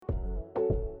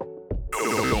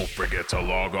Don't forget to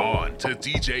log on to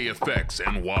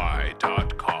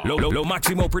DJFXNY.com. Lo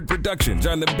Máximo Productions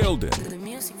on the building.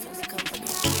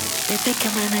 Desde que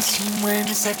amanecimos en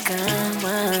esa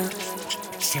cama,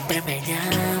 siempre me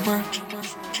llama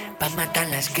pa' matar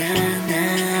las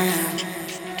ganas.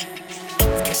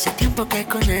 Que hace tiempo que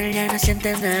con él ya no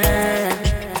siente nada,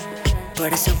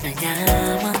 por eso me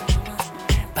llama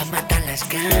pa' matar las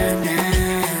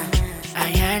ganas. A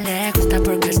ella le gusta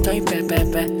porque estoy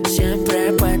pepepe,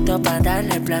 siempre puesto pa'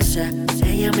 darle placer.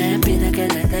 Ella me pide que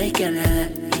le dé y que le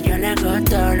dé, y yo le hago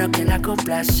todo lo que la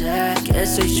complace. Que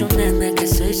soy su nene, que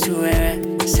soy su bebé,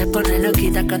 se pone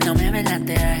loquita cuando me ve la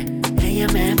TV. Ella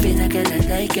me pide que le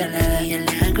dé y que le dé, y yo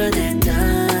le hago de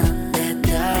todo, de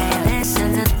todo.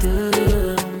 Bésala tú,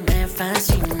 me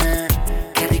fascina,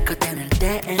 qué rico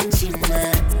tenerte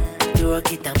encima. Tu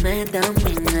boquita me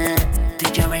domina, tú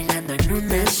y yo bailando en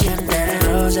una escena.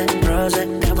 Rose, rose,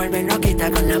 te vuelve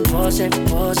loquita con la pose,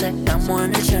 pose. Estamos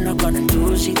en el cielo con el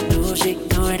tusi, tusi.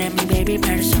 Tú eres mi baby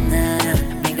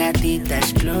personal, mi gatita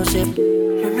exclusive.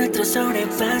 Lo nuestro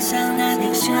sobrepasa una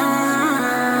adicción.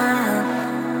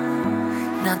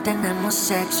 No tenemos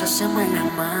sexo, hacemos el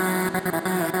amor.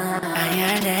 A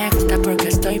ella le gusta porque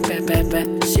estoy pepepe,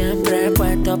 siempre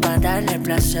puesto pa' darle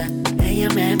placer. Ella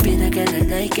me pide que le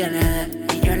dé y que le dé,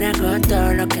 y yo le hago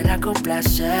todo lo que la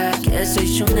complace. Que soy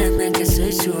su nene, que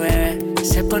soy su bebé,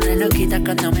 se pone loquita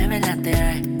cuando me ve la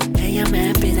TV. Ella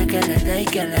me pide que le dé y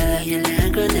que le dé, y yo le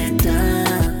hago de todo,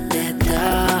 de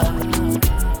todo.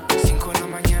 5 de la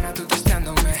mañana tú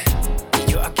testeándome,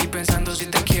 y yo aquí pensando si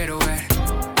te quiero ver.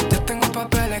 Yo tengo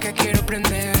papeles que quiero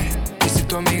prender, y si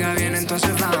tu amiga viene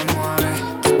entonces vamos a ver.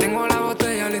 Yo tengo la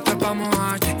botella lista pa'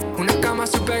 mojarte, una cama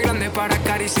súper grande para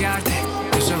acariciarte.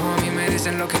 Tus ojos a mí me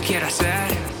dicen lo que quiero hacer,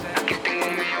 aquí tengo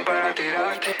un millón para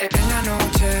tirarte. En la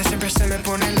noche siempre se me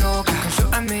pone loca, con su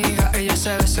amiga ella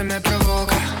se me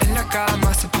provoca. En la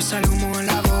cama se pasa el humo en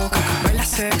la boca, baila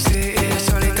sexy y ella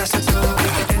solita se toca.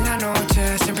 En la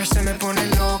noche siempre se me pone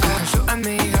loca, con su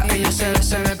amiga ella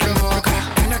se me provoca.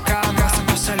 En la cama se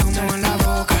pasa el humo en la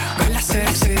boca, baila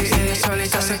sexy y ella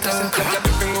solita se toca. Yo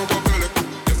tengo papeles,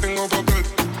 yo tengo papel,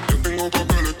 yo tengo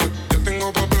papeles, yo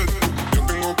tengo papel, yo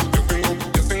tengo papeles,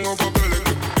 yo tengo papeles,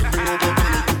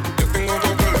 yo tengo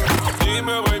papeles.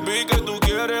 Dime baby qué tú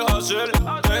quieres hacer,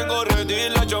 tengo ready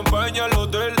la champaña al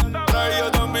hotel. Trae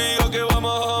a tu amiga que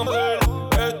vamos a hambre,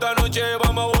 esta noche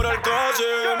vamos a borrar clase.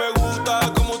 Me gusta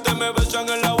como ustedes me besan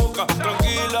en la boca,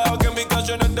 tranquila que mi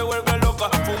canción te vuelve loca.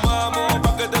 Fumamos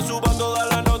pa' que te suba toda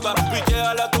la nota,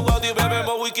 picheala tu gato y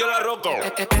bebemos whisky a la roca.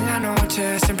 En la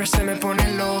noche siempre se me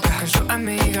pone loca, con su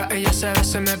amiga ella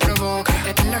se me provoca.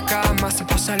 En la cama se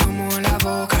pasa el humo en la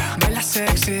boca, baila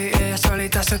sexy y ella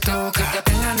solita se toca.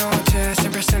 En la noche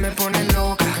siempre se me pone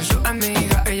loca, con su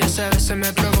amiga ella se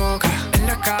me provoca. En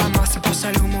la cama se pasa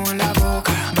el humo en la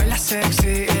boca, baila sexy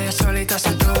y ella solita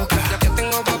se toca. Yo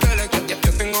tengo papeles, yo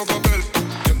tengo papel,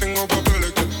 yo tengo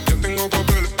papeles, yo tengo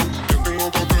papeles, yo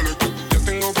tengo papeles, yo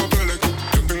tengo papeles,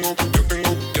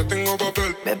 yo tengo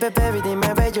papel. Baby,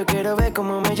 dime, ve, yo quiero ver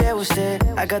cómo me lleva usted.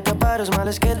 I got the bottles,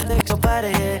 malas que te so para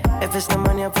here. If it's the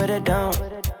money, I put it down.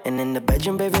 And in the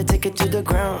bedroom, baby, I take it to the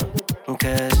ground.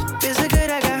 Cause feels so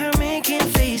good, I got her making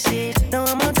faces. Now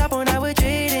I'm on top when I would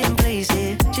trade in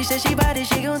places. She said she bought it,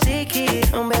 she gon' take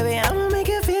it. Baby, I'ma make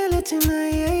you feel it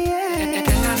tonight, yeah, yeah.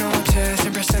 En la noche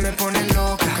siempre se me pone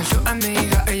loca, con su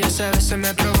amiga ella se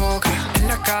me provoca. En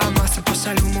la cama se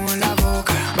pasa el humo en la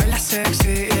boca, baila sexy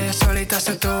y ella solita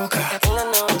se toca. En la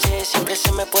noche siempre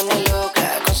se me pone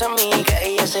loca, con su amiga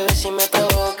ella se ve si me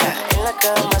provoca. En la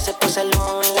cama se pasa el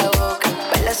humo en la boca,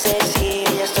 baila sexy,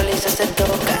 ella solita se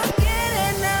toca. Quiere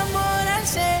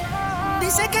enamorarse,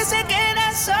 dice que se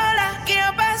queda sola, que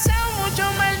ha pasado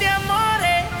mucho mal de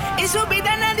amores y su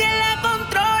vida nadie la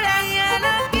controla. Ya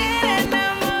no quiere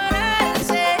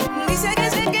enamorarse, dice que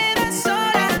se queda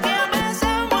sola, que ha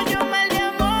pasado mucho mal de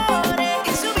amores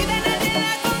y su vida nadie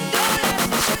la controla.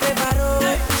 Se preparó,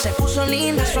 se puso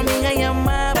linda, su amiga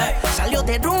llamaba, salió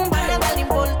de rumba, nada le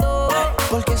importó,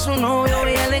 porque su novio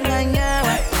ella le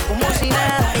engañaba, como si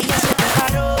nada. Ella se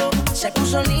preparó, se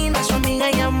puso linda, su amiga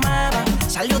llamaba,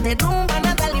 salió de rumba,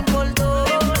 nada le importó,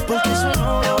 porque su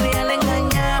novio ella le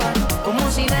engañaba,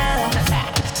 como si nada.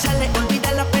 Sale,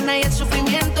 olvida la pena y el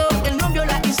sufrimiento, el novio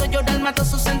la hizo llorar, mató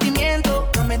sus sentimientos,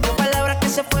 prometió palabras que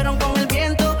se fueron con el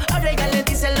viento, ahora ella le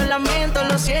dice lo lamento,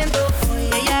 lo siento.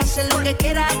 Ella hace lo que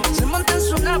quiera, se monta en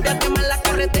su nave a quemar la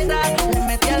carretera, le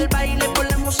mete al baile por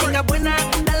la música buena,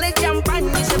 dale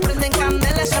champaña y se prenden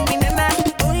candelas, esa es mi nena.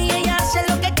 Hoy ella hace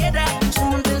lo que quiera, se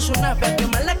monta en su nave a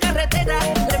quemar la carretera,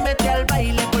 le mete al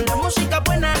baile por la música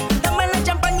buena, dame la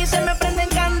champaña y se me prenden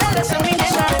candelas, esa es mi nena.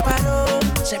 Se preparó,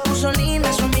 se puso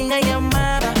linda, su amiga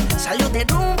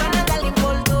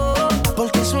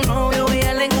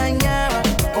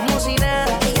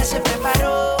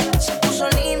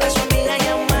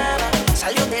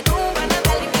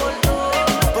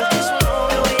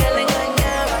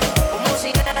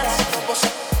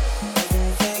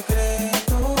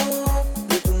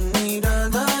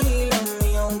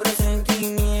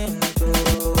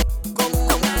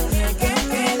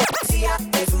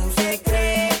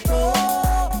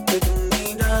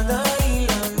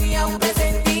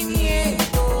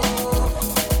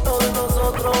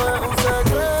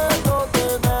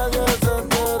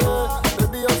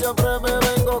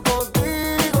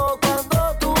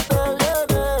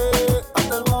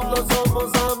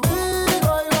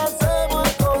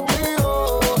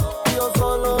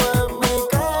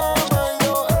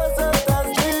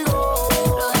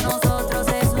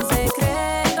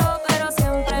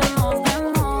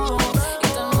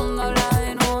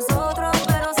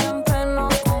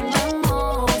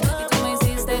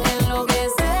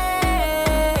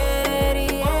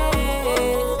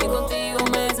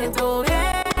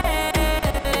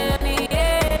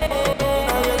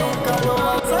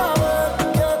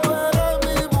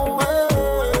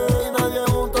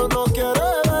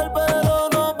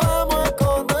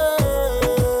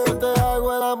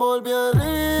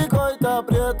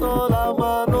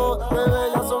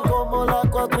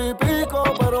rico,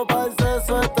 pero para el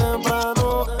sexo es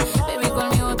temprano. Baby,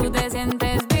 conmigo tú te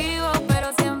sientes vivo, pero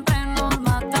siempre nos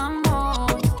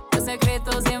matamos. Los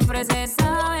secretos siempre se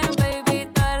saben, baby,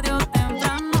 tarde o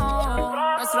temprano.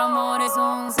 Nuestro amor es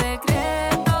un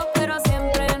secreto, pero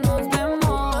siempre nos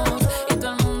vemos. Y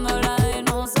todo el mundo habla de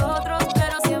nosotros,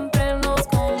 pero siempre nos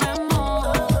comemos.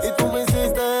 Y tú me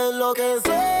hiciste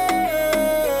enloquecer,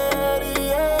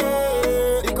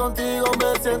 yeah. Y contigo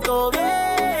me siento bien.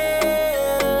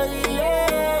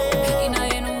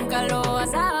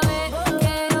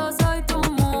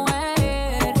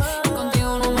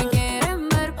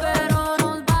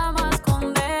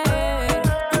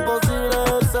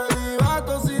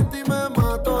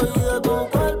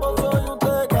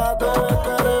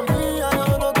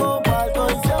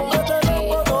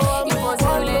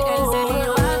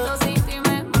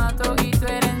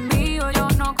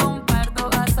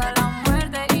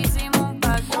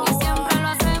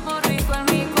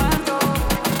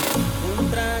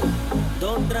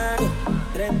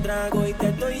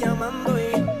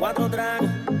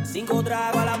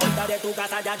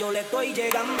 Ya yo le estoy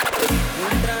llegando. Un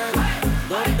trago,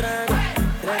 dos tragos,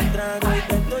 tres tragos y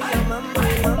te estoy llamando. Me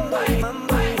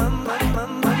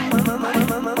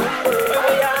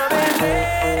voy a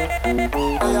beber.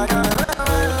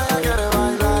 Ella quiere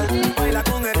bailar. Baila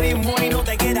con el ritmo y no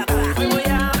te queda atrás. Me voy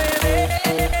a beber.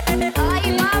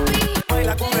 Ay, mami.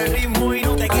 Baila con el ritmo y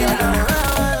no te queda atrás.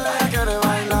 Ella quiere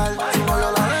bailar. Su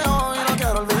novio la dejó y no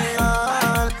quiero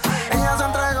olvidar. Ella se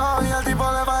entregó y el tipo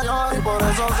le falló y por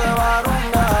eso se va a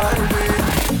rumbar.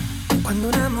 Cuando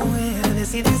una mujer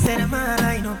decide ser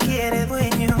mala y no quiere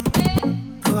dueño,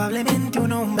 probablemente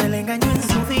un hombre le engañó en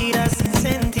su vida sin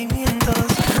sentimientos.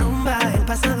 Rumba, el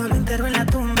pasado lo enterró en la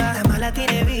tumba. La mala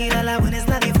tiene vida, la buena es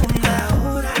la difunda.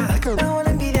 Ahora acabó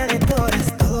la envidia de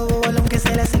todas. Todo bobo que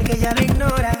se le acerque ya lo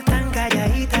ignora. Tan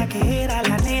calladita que era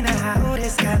la nena, ahora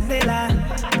es candela.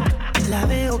 La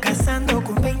veo cazando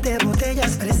con 20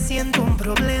 botellas, presiento un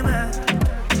problema.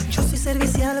 Yo soy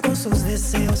servicial con sus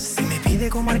deseos. Si me pide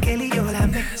como aquel y yo la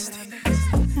me.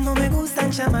 No me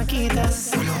gustan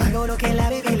chamaquitas, solo hago lo que la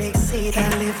baby le excita.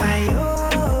 Él le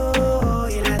falló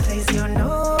y la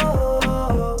traicionó.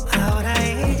 Ahora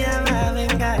ella va a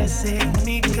vengarse en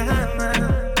mi cama.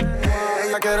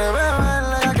 Ella quiere beber,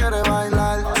 ella quiere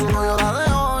bailar. Su novio la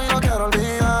dejó y no quiero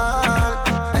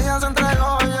olvidar. Ella se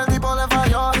entregó y el tipo le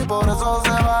falló y por eso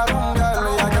se va a rumbear.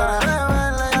 Ella quiere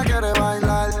beber, ella quiere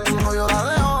bailar. Su novio la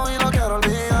dejó y no quiero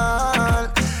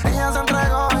olvidar. Ella se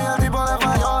entregó y el tipo le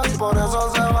falló y por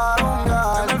eso se va a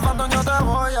rumbear. En el phantom yo te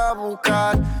voy a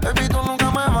buscar. Baby, tú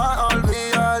nunca me vas a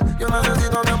olvidar. Yo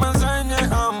necesito que me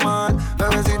enseñes a amar.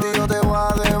 Bebecita, yo te voy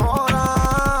a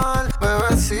devorar.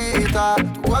 Bebecita,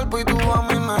 tu cuerpo y tu a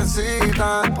mí me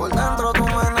necesitan. Por dentro tú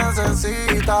me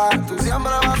necesitas. Tú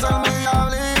siempre vas a ser mi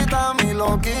diablita, mi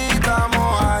loquita,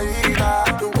 mojadita.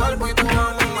 Tu cuerpo y tu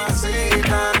a mí me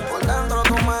necesitan. Por dentro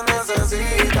tú me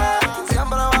necesitas. Tú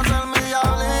siempre vas a ser mi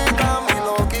diablita, mi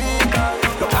loquita.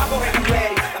 Los capos están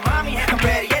ready, la mami están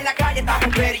ready. Y en la calle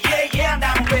estamos ready, yeah, yeah,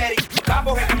 andamos ready. Los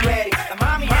capos están ready, la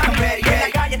mami están ready. Y en la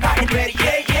calle estamos ready,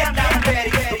 yeah, yeah, andamos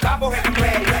ready. Los capos están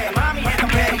ready, la mami están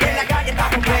ready. Y en la calle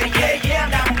estamos ready, yeah, yeah,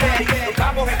 andamos ready. Los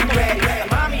capos están ready, la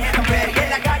mami están ready. Y en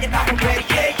la calle estamos ready,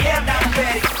 yeah, yeah, andamos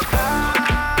ready.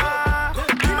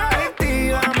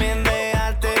 Adictiva, me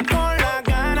dejaste con la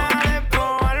gana de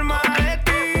probar más de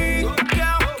ti.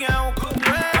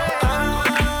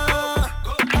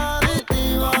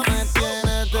 Adictiva, me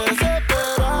tienes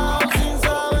desesperado sin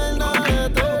saber nada de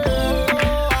ti.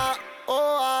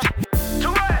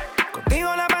 Contigo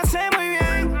la pasé muy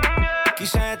bien.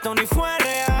 Quizás esto ni fue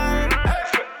real.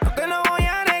 No te lo voy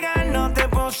a negar, no te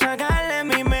puedo sacar de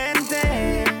mi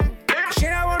mente.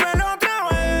 Quisiera volver otra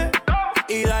vez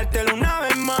y dártelo una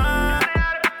vez más.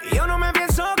 Y yo no me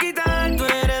pienso quitar, tú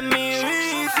eres mi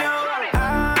vicio.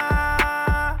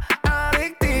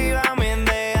 Adictiva, me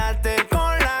dejaste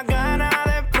con la gana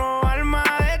de probar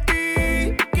más de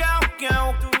ti.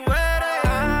 Tú eres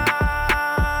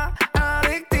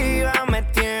adictiva, me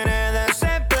tienes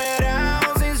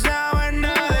desesperado sin saber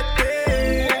nada de ti.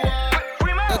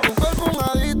 De tu cuerpo un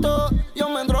adicto, yo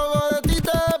me drogo de ti,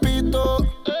 te visto.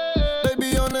 Baby,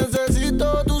 yo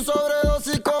necesito tu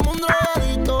sobredosis como un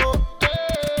drogadito.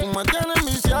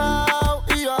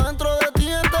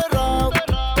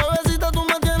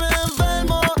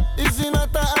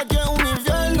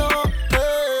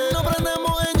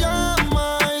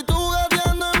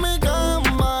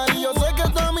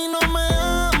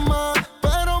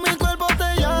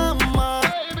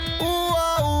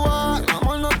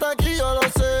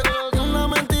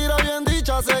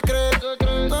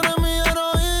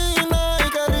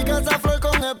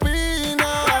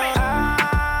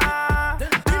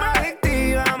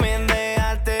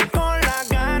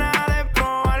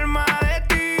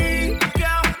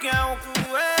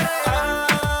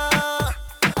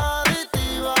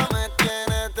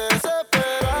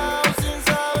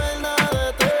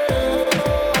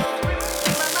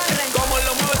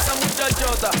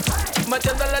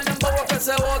 metiéndole el dembow a que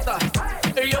se bota.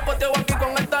 Y yo poteo aquí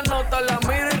con esta nota, la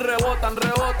miro y rebotan,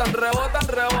 rebotan, rebotan,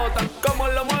 rebotan. Como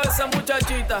lo mueve esa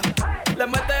muchachita, le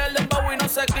mete el dembow y no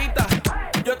se quita.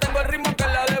 Yo tengo el ritmo que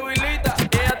la debilita.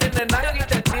 Y ella tiene nada y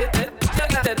te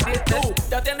tú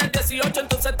ya tienes 18,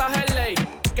 entonces estás en ley.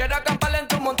 Quiero acampar en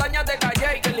tus montañas de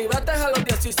calle y que librates a los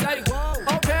 16.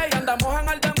 Ok, andamos en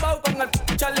el dembow con el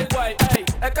Charlie Way. Ey,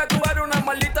 es que tú eres una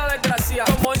maldita desgracia.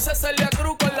 Como dice Celia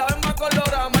Cruz con la alma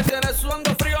colorada. Me tienes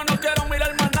sudando frío, no quiero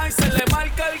mirar más nada. Y se le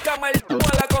marca el camel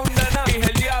a la condena.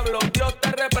 Dije el diablo, Dios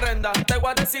te reprenda. Te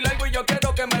voy a decir algo y yo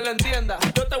quiero que me lo entiendas.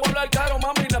 Yo te voy a hablar claro,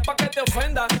 mami, no es pa' que te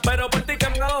ofenda. Pero por ti que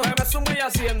me me suma y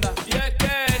hacienda. Y es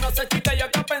que, no sé chica, yo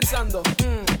acá pensando,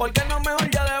 ¿por qué no mejor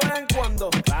ya de vez en cuando?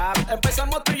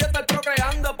 Empezamos tú y yo estar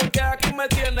procreando, porque aquí me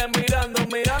tienes mirando,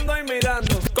 mirando y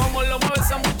mirando. Como lo mueve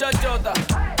esa muchachota,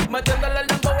 metiéndole el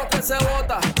dembow a que se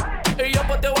bota. Y yo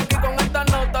poteo aquí con esta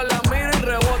nota, la miro y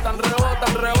rebotan,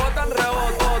 rebotan, rebotan,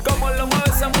 rebotan. Como lo mueve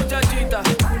esa muchachita,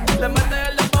 le mete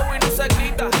el dembow y no se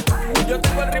quita. Yo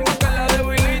tengo el ritmo que la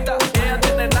debilita. Ella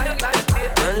tiene nada.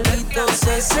 Maldito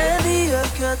sea ese día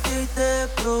que a ti te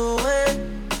probé.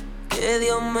 Que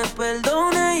Dios me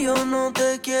perdone, yo no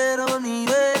te quiero ni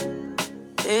ver.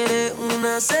 Eres un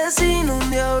asesino,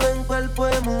 un diablo en cuerpo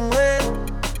de mujer.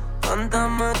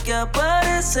 Fantasma que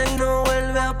aparece y no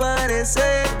vuelve a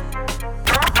aparecer.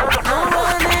 No voy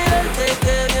a negarte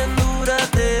que bien dura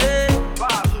te ves.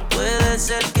 Puede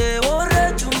ser que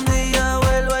borracho un día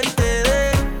vuelva y te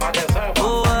dé.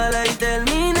 Ojalá y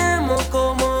terminemos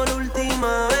como la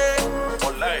última vez.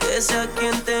 Que sea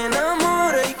quien te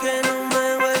enamore y que no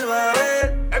me vuelva a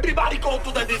ver. Everybody go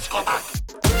to the discotheque.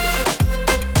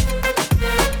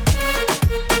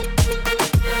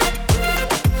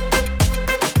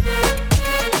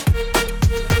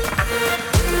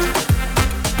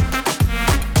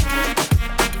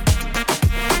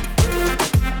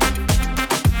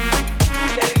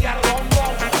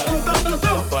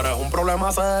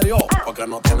 Problema serio, porque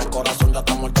no tienes corazón, ya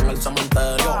está muerto en el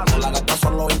cementerio. No la gastas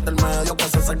son los intermedios, que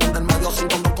se seque intermedio. Sin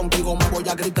cuando contigo me voy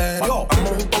a criterio. Estamos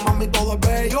juntos, mami, todo es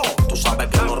bello. Tú sabes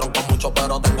que no ronco mucho,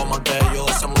 pero tengo más que yo.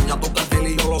 Ese muña tu perfil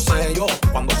y yo lo sé yo.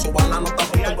 Cuando suba la nota,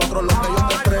 ponte cuatro lo que yo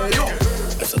te estrello.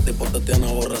 Ese tipo te tiene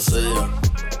aborrecida.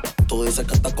 Tú dices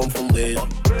que estás confundida.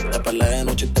 Te peleé de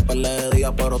noche y te peleé de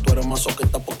día, pero tú eres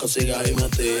masoquista porque sigues ahí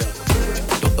metida.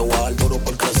 Yo te voy a dar duro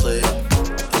por crecer.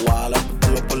 Te voy a dar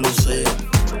por lucir.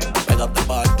 Pégate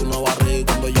pa' darte una barriga y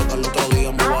cuando llegue el otro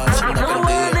día me voy a decir de que el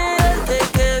día. Negarte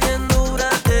que bien dura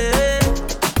te ves.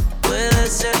 Puede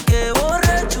ser que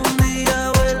borracho un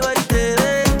día vuelva y te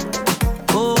dé.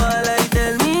 Ojalá y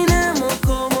terminemos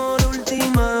como la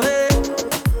última vez.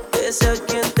 Que sea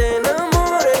quien te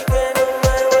enamore y que no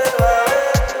me vuelva a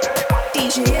ver.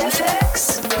 DJ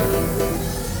FX.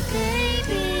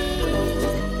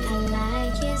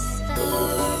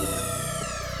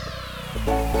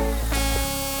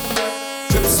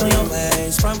 On your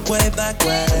ways, front way, back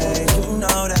way. You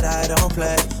know that I don't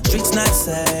play. Streets not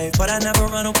safe, but I never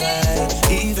run away,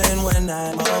 even when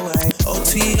I'm away.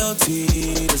 OT, OT,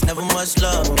 there's never much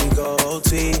love when we go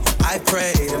OT. I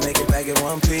pray to make it back in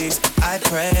one piece. I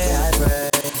pray.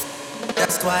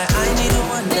 That's why I need a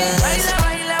one dance. Baila,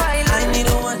 baila, baila. I need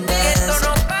a one dance.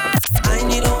 I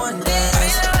need a one dance.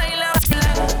 Baila, baila, baila.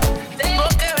 Tengo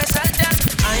que besarte.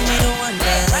 I need a one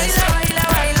dance. Baila, baila,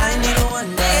 baila. I need a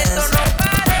one dance.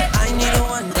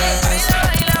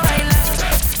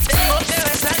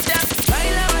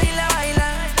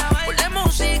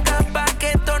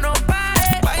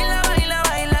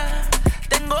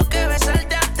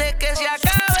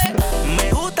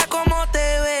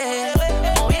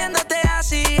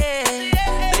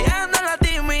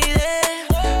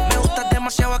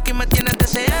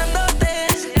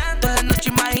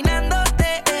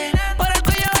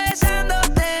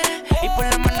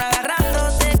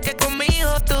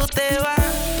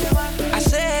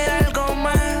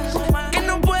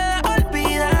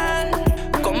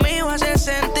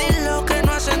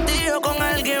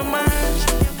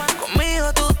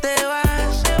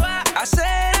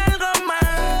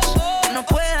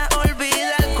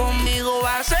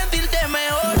 Sentirte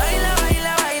mejor. Baila,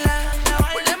 baila, baila.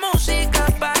 Ponle música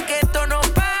pa' que esto no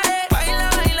pare.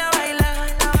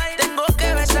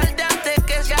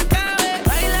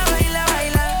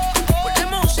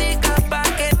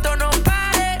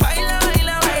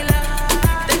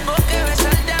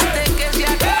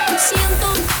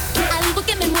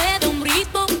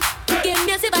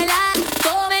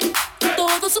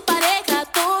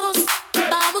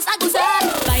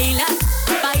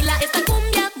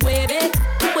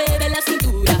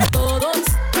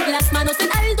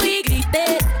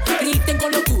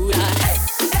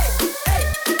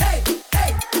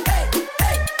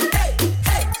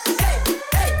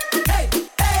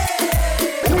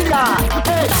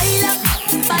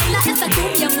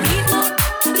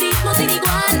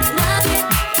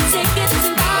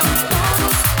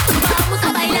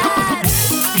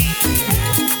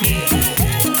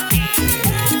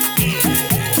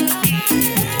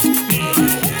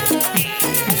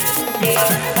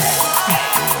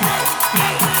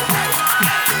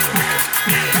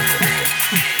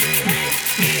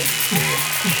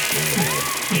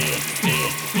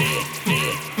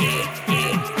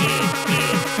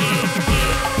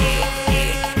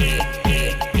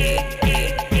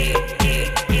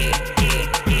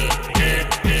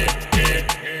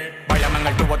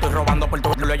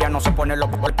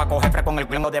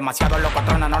 tengo demasiado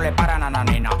locotrona, no le paran a la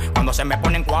nena. Cuando se me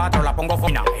ponen cuatro, la pongo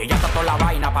fina. Ella está toda la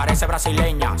vaina, parece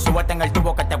brasileña. Súbete en el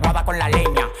tubo que te guarda con la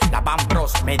leña. La Van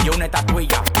Bros me dio una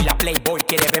estatuilla. Y la Playboy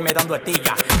quiere verme dando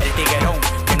estilla. El tiguerón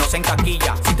que no se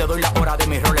encaquilla. Si te doy la hora de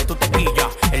mis roles, tú te quillas.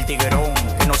 El tiguerón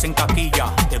que no se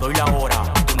encaquilla. Te doy la hora,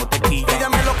 tú no te quillas.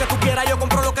 Pídeme lo que tú quieras, yo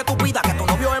compro lo que tú pidas. Que tu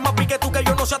novio es más pique tú que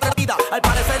yo no sea atrevida. Al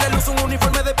parecer él usa un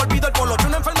uniforme de por vida. El polo es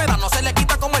una enfermedad, no se le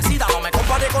quita como el SIDA. No me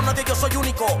compare con nadie, yo soy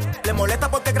único. Le molesta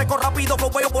porque crezco rápido, fue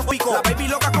por pico. La baby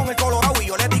loca con el colorado y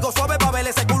yo le digo suave pa' ver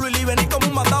ese culo y le venir como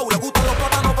un mandado. Le gustan los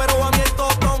plátanos, pero a mí el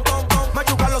tostón.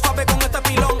 Machucar lo sabe con este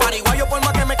pilón. Pariguayo por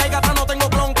más que me caiga atrás no tengo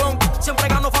clon. Siempre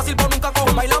gano fácil por nunca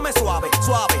cojo. Bailame suave,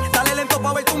 suave. Dale lento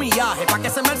pa' ver tu millaje, pa' que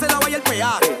se me la vaya el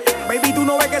peaje. Baby, tú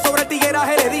no ves que sobre el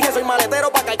tigueraje le dije soy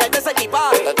maletero pa' cargarte ese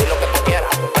equipaje. Tú lo que tú quieras,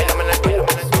 bailame en el piso.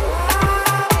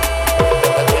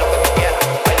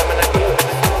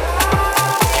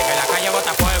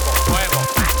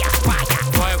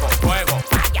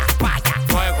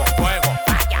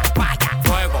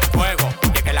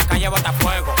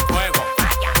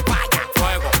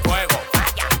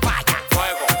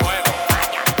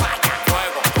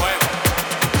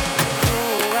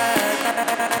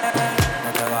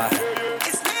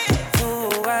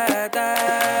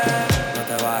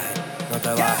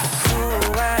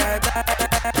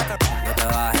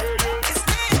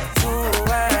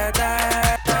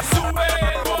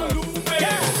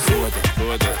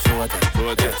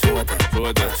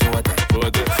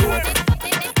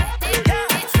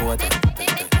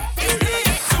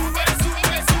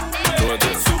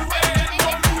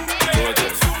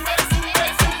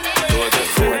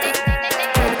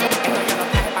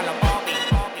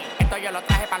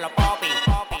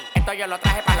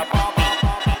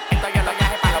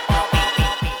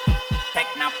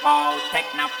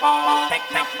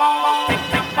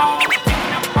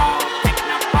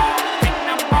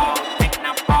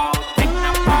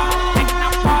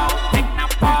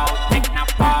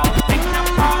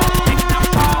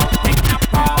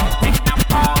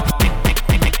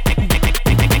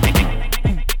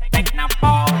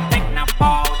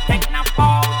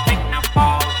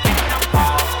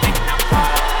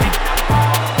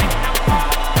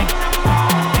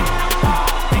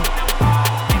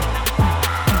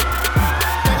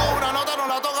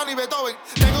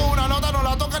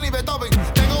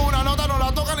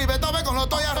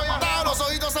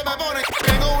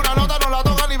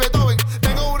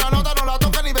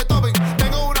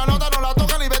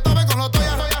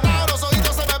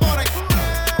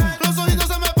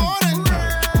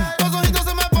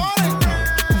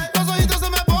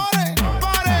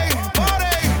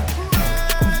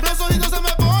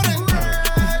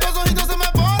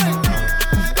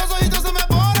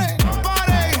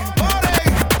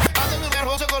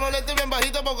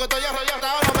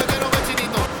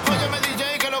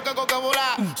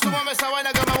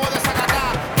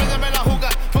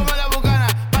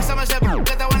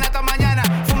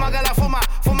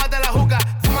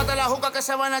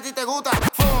 Esa vaina a ti te gusta.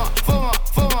 Fuma, fuma,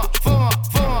 fuma, fuma,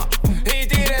 fuma. Y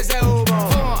tira ese humo.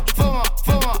 Fuma, fuma,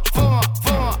 fuma, fuma,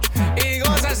 fuma. Y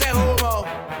goza ese humo.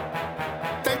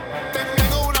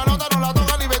 Tengo una nota, no la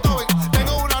toca ni Beethoven.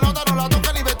 Tengo una nota, no la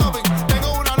toca ni Beethoven.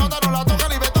 Tengo una nota, no la toca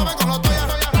ni Beethoven. Con los toyas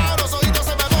arrollados, los ojitos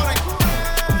se me ponen.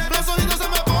 Los ojitos se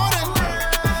me ponen.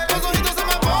 Los ojitos se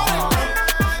me ponen.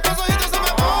 Los ojitos se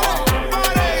me ponen.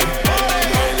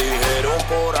 Me dijeron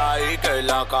por ahí que en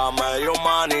la cama hay un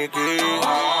maniquí.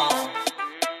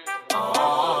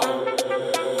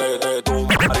 Que tu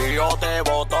marido te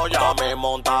botó, ya me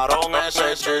montaron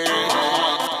ese chip.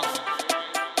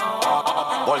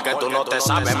 Porque tú no te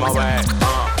sabes mover.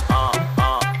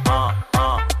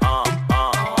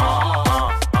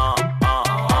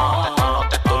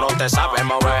 Tú no te sabes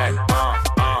mover.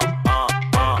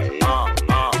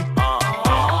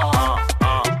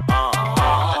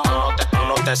 Tú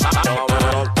no te sabes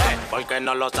mover. Porque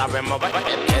no lo sabes mover.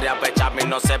 Quiere apecharme y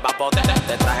no se va a poder.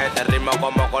 Te traje este ritmo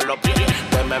como con los pies.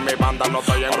 Deme mi banda, no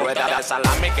estoy en rueda de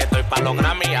salami. Que estoy pa' los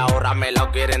Grammy. Ahora me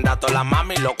lo quieren dar todas las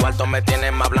mami. Los cuartos me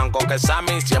tienen más blanco que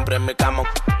Sammy. Siempre en mi cama,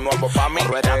 nuevo pa' mí.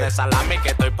 Rueda de salami, que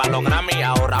estoy pa' los Grammy.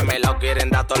 Ahora me lo quieren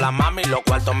dar todas las mami. Los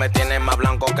cuartos me tienen más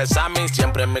blanco que Sammy.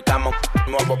 Siempre en mi cama,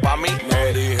 nuevo pa' mí.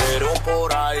 Me dijeron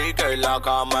por ahí que en la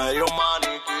cama hay un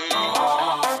maniquí.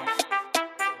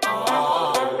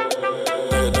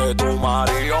 Desde tu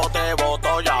marido te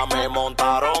botó, ya me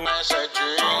montaron ese chip.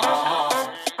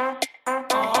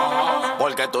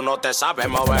 Porque tú no te sabes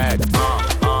mover.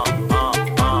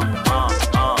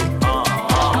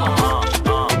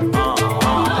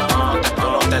 Tú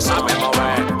no te sabes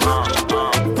mover. Tú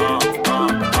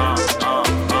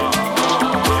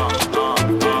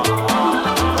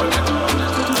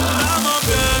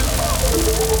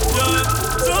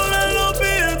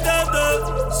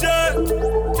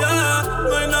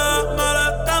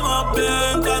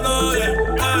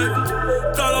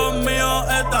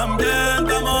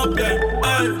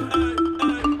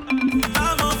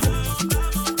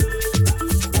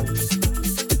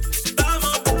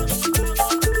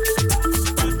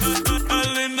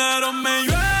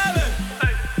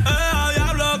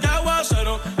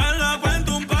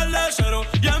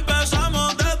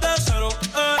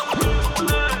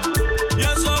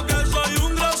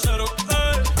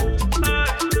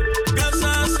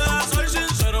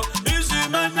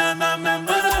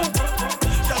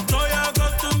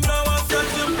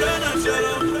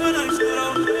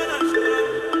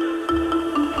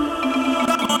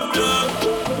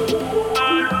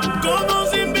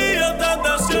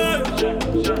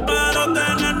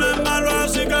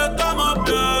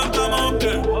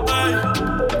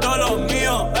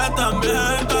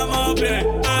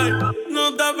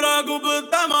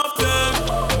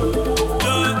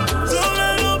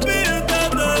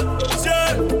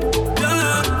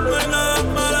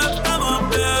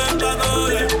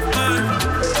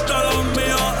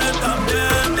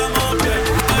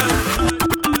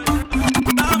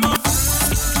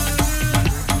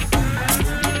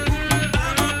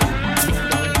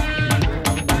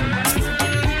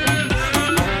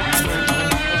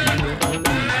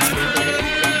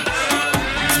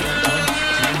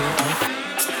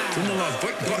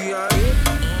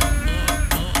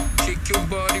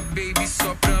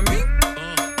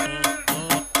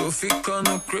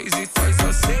ficando crazy, faz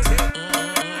assim.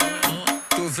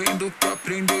 Tô vendo que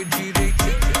aprendeu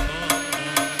direitinho.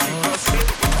 Fica assim.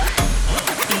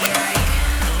 Y ahí,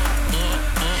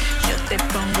 yo te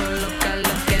pongo loca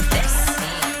lo que ves.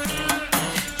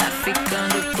 Tá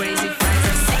ficando crazy, faz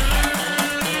assim.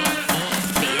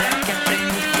 Mira que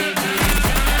aprendiste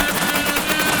direitinho.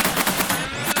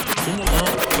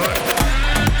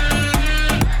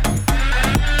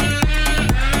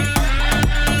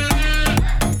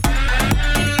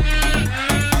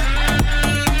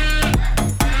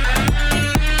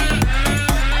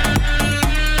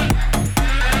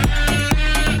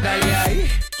 Dale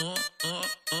ahí,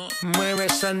 mueve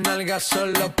esa nalga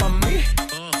solo pa' mí.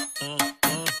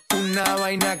 Una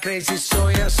vaina crazy,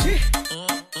 soy así.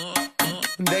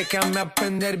 Déjame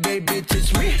aprender, baby,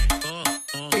 teach me.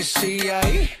 Y sigue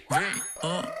ahí.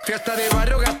 Fiesta de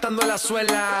barrio gastando la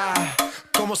suela.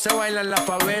 Cómo se baila en la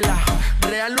favela.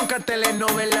 Real nunca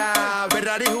telenovela.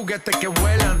 Ferrari juguetes que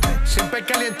vuelan. Siempre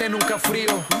caliente, nunca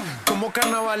frío. Como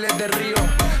carnavales de Río.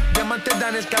 Diamantes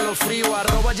dan escalofrío.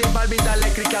 Arroba J Balvin,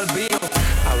 dale click al bio.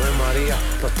 Ave María,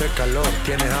 no esté calor,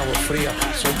 tienes agua fría.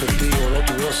 Soy tu tío, lo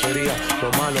tuyo sería.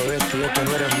 Lo malo de ti es que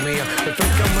no eres mía.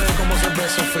 Refrescame como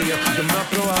cerveza fría. Yo me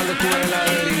aprobado de tu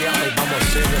heladería. Ay, vamos a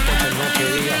hacerlo porque no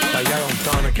quería. Allá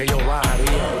downtown es que yo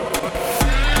bajaría.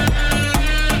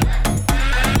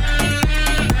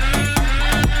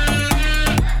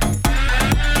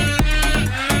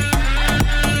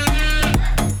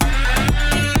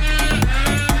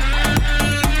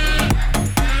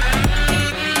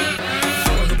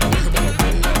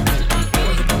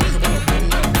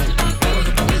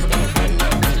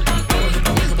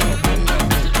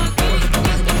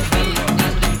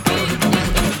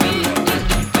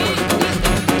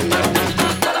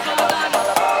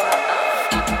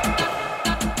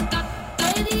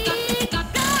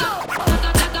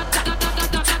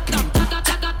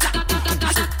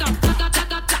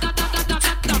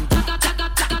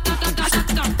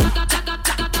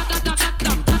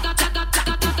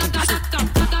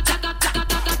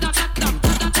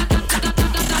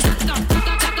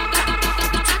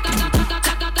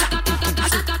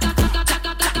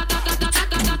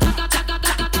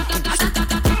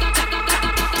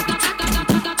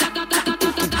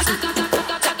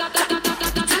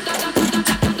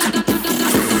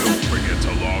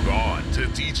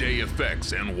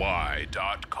 DJFXNY.com.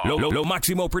 Lo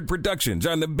Maximo Productions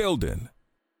on the building.